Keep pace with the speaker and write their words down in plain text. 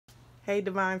Hey,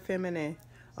 Divine Feminine.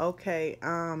 Okay,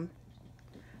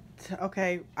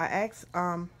 okay, I asked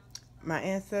my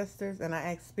ancestors and I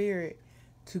asked Spirit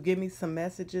to give me some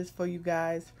messages for you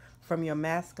guys from your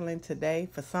masculine today.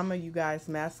 For some of you guys,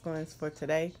 masculines for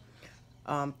today.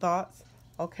 Thoughts.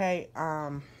 Okay,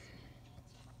 all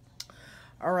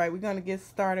right, we're gonna get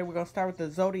started. We're gonna start with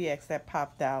the zodiacs that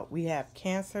popped out. We have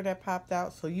Cancer that popped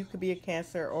out, so you could be a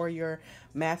Cancer or your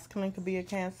masculine could be a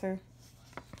Cancer.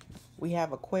 We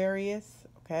have Aquarius,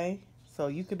 okay? So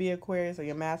you could be Aquarius or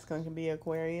your masculine can be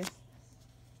Aquarius.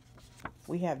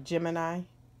 We have Gemini,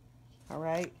 all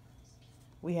right?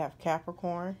 We have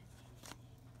Capricorn,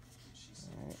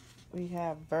 all right? We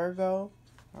have Virgo,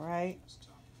 all right?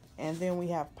 And then we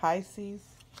have Pisces,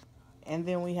 and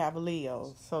then we have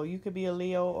Leo. So you could be a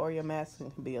Leo or your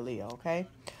masculine can be a Leo, okay?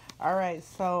 All right,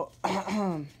 so,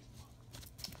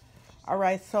 all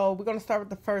right, so we're going to start with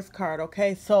the first card,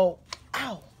 okay? So,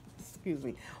 ow, excuse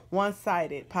me,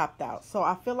 one-sided popped out. So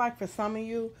I feel like for some of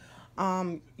you,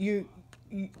 some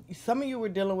of you were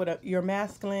dealing with your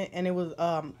masculine, and it was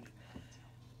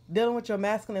dealing with your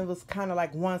masculine was kind of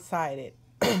like one-sided.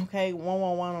 Okay,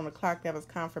 111 on the clock. That was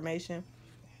confirmation.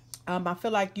 I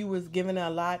feel like you was giving a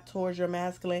lot towards your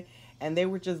masculine, and they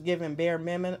were just giving bare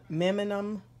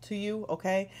minimum to you,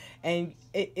 okay? And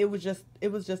it was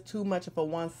just too much of a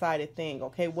one-sided thing,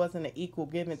 okay? It wasn't an equal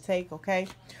give and take, okay?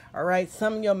 All right,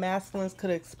 some of your masculines could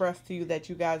express to you that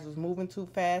you guys was moving too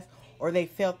fast, or they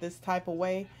felt this type of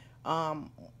way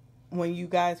when you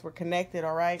guys were connected,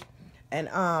 all right? And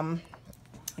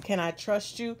can I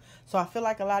trust you? So I feel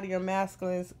like a lot of your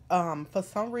masculines for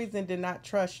some reason did not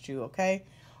trust you, okay?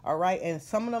 All right, and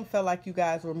some of them felt like you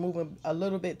guys were moving a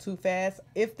little bit too fast.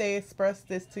 If they expressed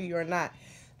this to you or not,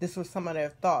 this was some of their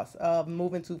thoughts of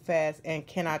moving too fast and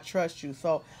can I trust you?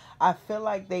 So I feel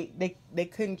like they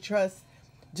couldn't trust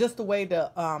just the way the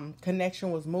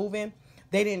connection was moving.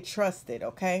 They didn't trust it,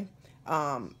 okay?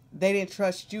 They didn't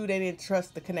trust you. They didn't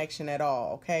trust the connection at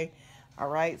all, okay? All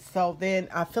right, so then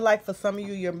I feel like for some of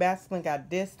you, your masculine got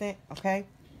distant, okay?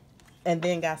 And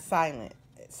then got silent.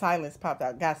 Silence popped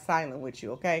out, got silent with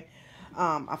you, okay?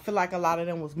 I feel like a lot of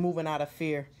them was moving out of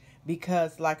fear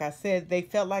because, like I said, they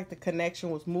felt like the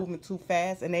connection was moving too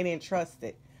fast and they didn't trust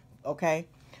it, okay?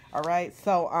 All right,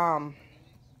 so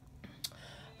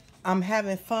I'm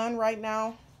having fun right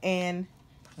now and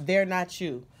they're not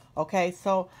you, okay?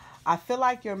 So I feel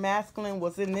like your masculine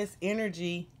was in this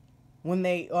energy when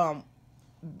they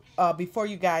before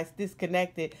you guys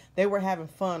disconnected. They were having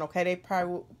fun, okay? They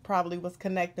probably was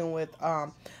connecting with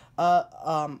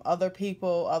other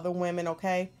people, other women,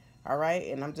 okay? All right,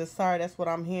 and I'm just sorry, that's what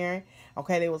I'm hearing,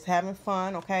 okay? They was having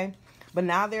fun, okay? But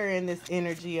now they're in this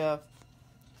energy of,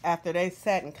 after they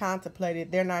sat and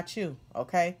contemplated, they're not you,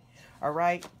 okay? All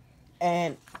right,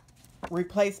 and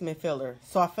replacement filler.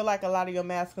 So I feel like a lot of your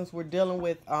masculines were dealing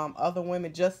with other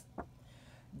women, just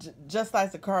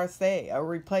like the card say, a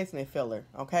replacement filler,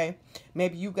 okay?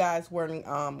 Maybe you guys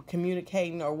weren't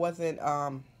communicating or wasn't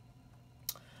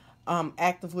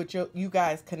active with you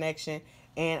guys' connection,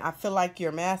 and I feel like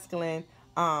your masculine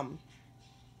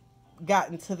got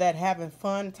into that having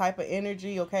fun type of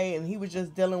energy, okay? And he was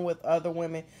just dealing with other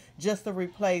women just to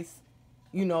replace,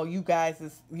 you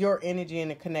guys' your energy in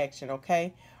the connection,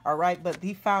 okay? All right, but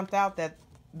he found out that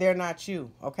they're not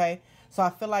you, okay? So I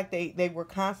feel like they were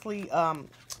constantly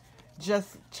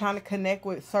just trying to connect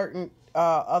with certain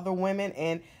other women,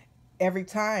 and every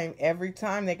time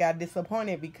they got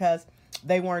disappointed because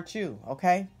they weren't you,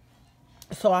 okay?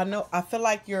 So I feel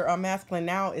like your masculine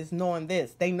now is knowing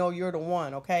this. They know you're the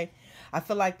one, okay? I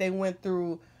feel like they went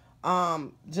through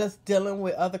just dealing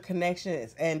with other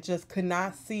connections and just could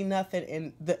not see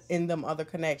nothing in them other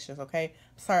connections, okay?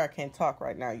 Sorry I can't talk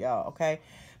right now, y'all, okay?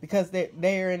 Because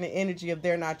they're in the energy of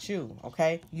they're not you,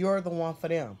 okay? You're the one for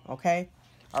them, okay?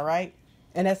 All right?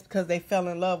 And that's because they fell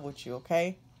in love with you,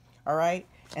 okay? All right?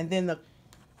 And then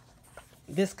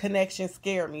this connection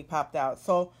scared me popped out.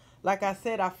 So, like I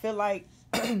said, I feel like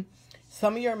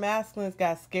some of your masculines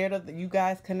got scared of you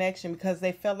guys' connection because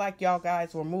they felt like y'all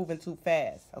guys were moving too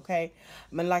fast, okay?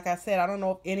 I mean, like I said, I don't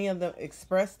know if any of them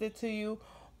expressed it to you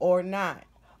or not.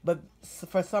 But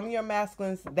for some of your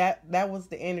masculines, that was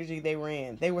the energy they were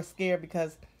in. They were scared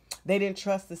because they didn't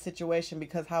trust the situation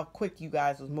because how quick you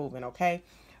guys was moving, okay?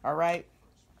 All right?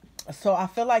 So I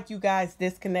feel like you guys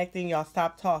disconnecting, y'all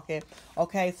stop talking,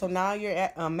 okay? So now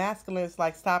your masculines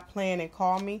like stop playing and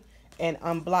call me and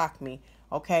unblock me,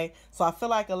 okay? So I feel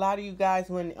like a lot of you guys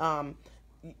when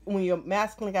your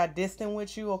masculine got distant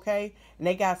with you, okay, and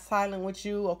they got silent with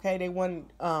you, okay, they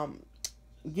weren't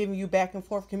giving you back and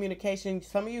forth communication.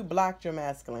 Some of you blocked your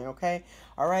masculine, okay?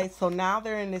 All right, so now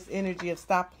they're in this energy of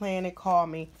stop playing and call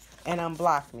me and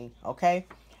unblock me, okay?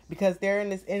 Because they're in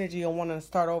this energy of wanting to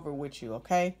start over with you,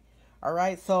 okay? All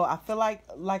right, so I feel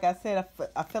like I said,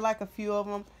 I feel like a few of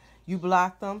them, you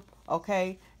blocked them,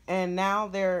 okay? And now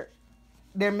they're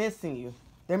missing you.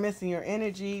 They're missing your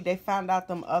energy. They found out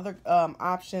them other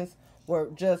options were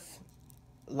just,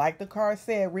 like the card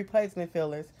said, replacement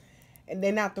fillers, and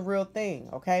they're not the real thing,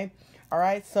 okay? All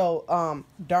right, so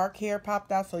dark hair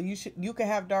popped out, so you could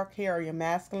have dark hair, or your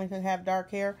masculine can have dark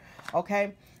hair,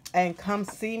 okay? And come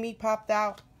see me popped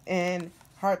out, and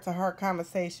heart to heart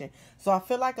conversation. So I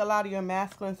feel like a lot of your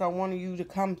masculines are wanting you to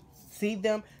come see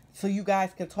them so you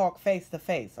guys can talk face to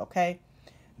face, okay?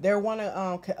 They want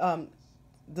to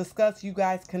discuss you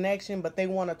guys' connection, but they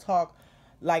want to talk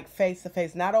like face to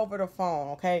face, not over the phone,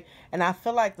 okay? And I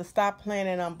feel like the stop playing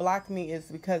and unblock me is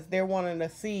because they're wanting to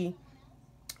see,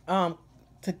 to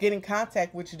get in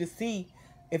contact with you to see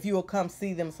if you will come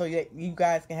see them so you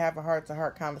guys can have a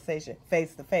heart-to-heart conversation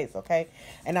face to face, okay?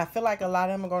 And I feel like a lot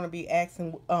of them are going to be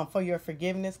asking for your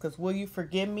forgiveness, because will you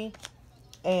forgive me?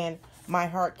 And my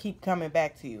heart keep coming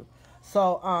back to you.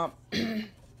 So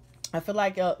I feel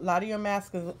like a lot of your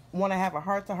masculine want to have a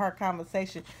heart-to-heart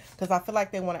conversation, because I feel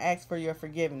like they want to ask for your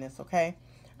forgiveness, okay?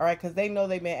 All right, because they know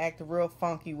they've been acting real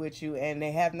funky with you, and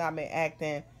they have not been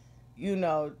acting, you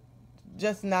know,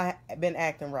 just not been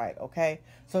acting right, okay?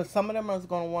 So some of them are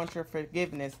going to want your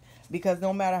forgiveness, because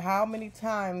no matter how many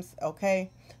times, okay,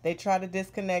 they try to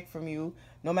disconnect from you,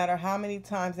 no matter how many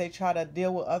times they try to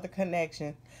deal with other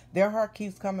connections, their heart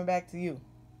keeps coming back to you.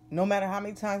 No matter how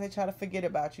many times they try to forget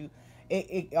about you,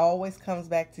 it always comes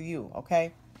back to you,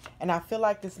 okay? And I feel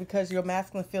like this because your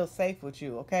masculine feels safe with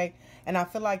you, okay? And I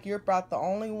feel like you're about the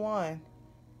only one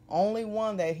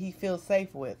that he feels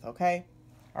safe with, okay?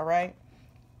 All right?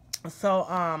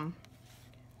 So,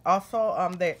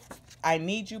 also, that I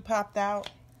need you popped out,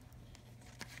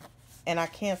 and I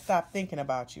can't stop thinking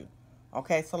about you,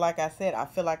 okay? So, like I said, I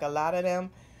feel like a lot of them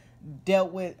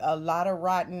dealt with a lot of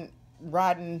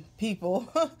rotten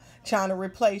people trying to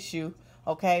replace you,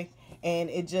 okay?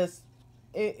 And it just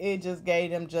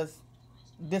gave them just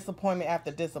disappointment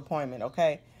after disappointment,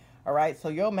 okay? All right, so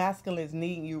your masculine is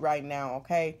needing you right now,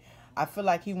 okay? I feel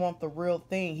like he wants the real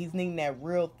thing. He's needing that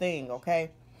real thing,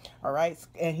 okay? All right,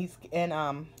 and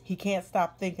he can't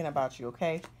stop thinking about you,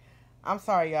 okay? I'm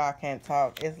sorry, y'all, I can't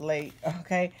talk. It's late,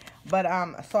 okay? But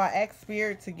so I asked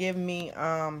Spirit to give me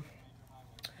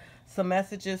some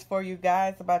messages for you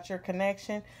guys about your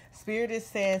connection. Spirit is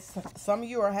saying some of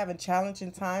you are having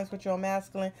challenging times with your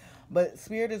masculine, but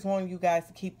Spirit is wanting you guys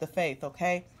to keep the faith,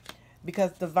 okay?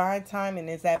 Because divine timing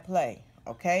is at play,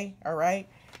 okay? All right?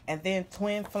 And then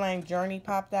twin flame journey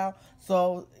popped out.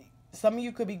 So some of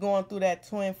you could be going through that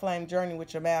twin flame journey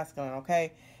with your masculine,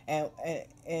 okay?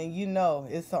 And you know,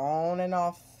 it's an on and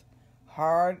off,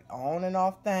 hard on and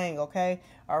off thing, okay?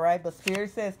 All right, but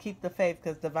Spirit says keep the faith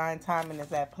because divine timing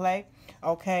is at play,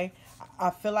 okay? I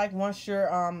feel like once you're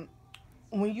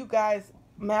when you guys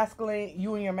masculine,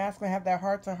 you and your masculine have that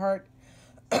heart to heart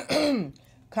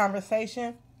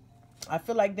conversation, I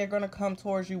feel like they're going to come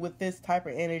towards you with this type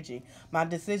of energy. My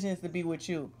decision is to be with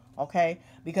you, okay?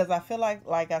 Because I feel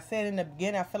like I said in the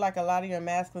beginning, I feel like a lot of your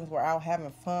masculines were out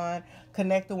having fun,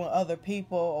 connecting with other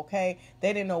people, okay?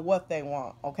 They didn't know what they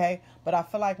want, okay? But I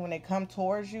feel like when they come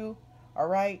towards you, all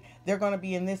right, they're going to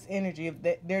be in this energy of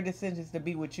their decisions to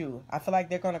be with you. I feel like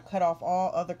they're going to cut off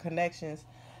all other connections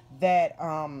that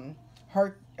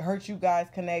hurt you guys'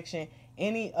 connection.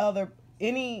 Any other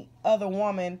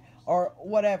woman or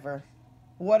whatever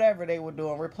they were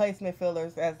doing, replacement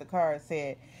fillers, as the card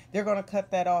said, they're going to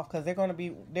cut that off because they're going to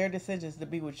be their decisions to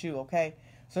be with you, okay?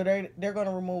 So they're going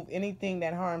to remove anything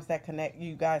that harms that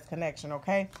you guys' connection,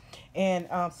 okay? And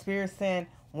Spirit saying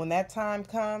when that time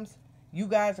comes, you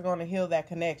guys are going to heal that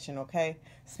connection, okay?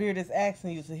 Spirit is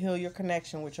asking you to heal your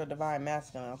connection with your divine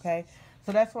masculine, okay?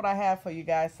 So that's what I have for you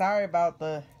guys. Sorry about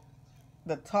the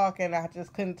talking. I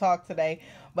just couldn't talk today.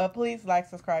 But please like,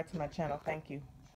 subscribe to my channel. Thank you.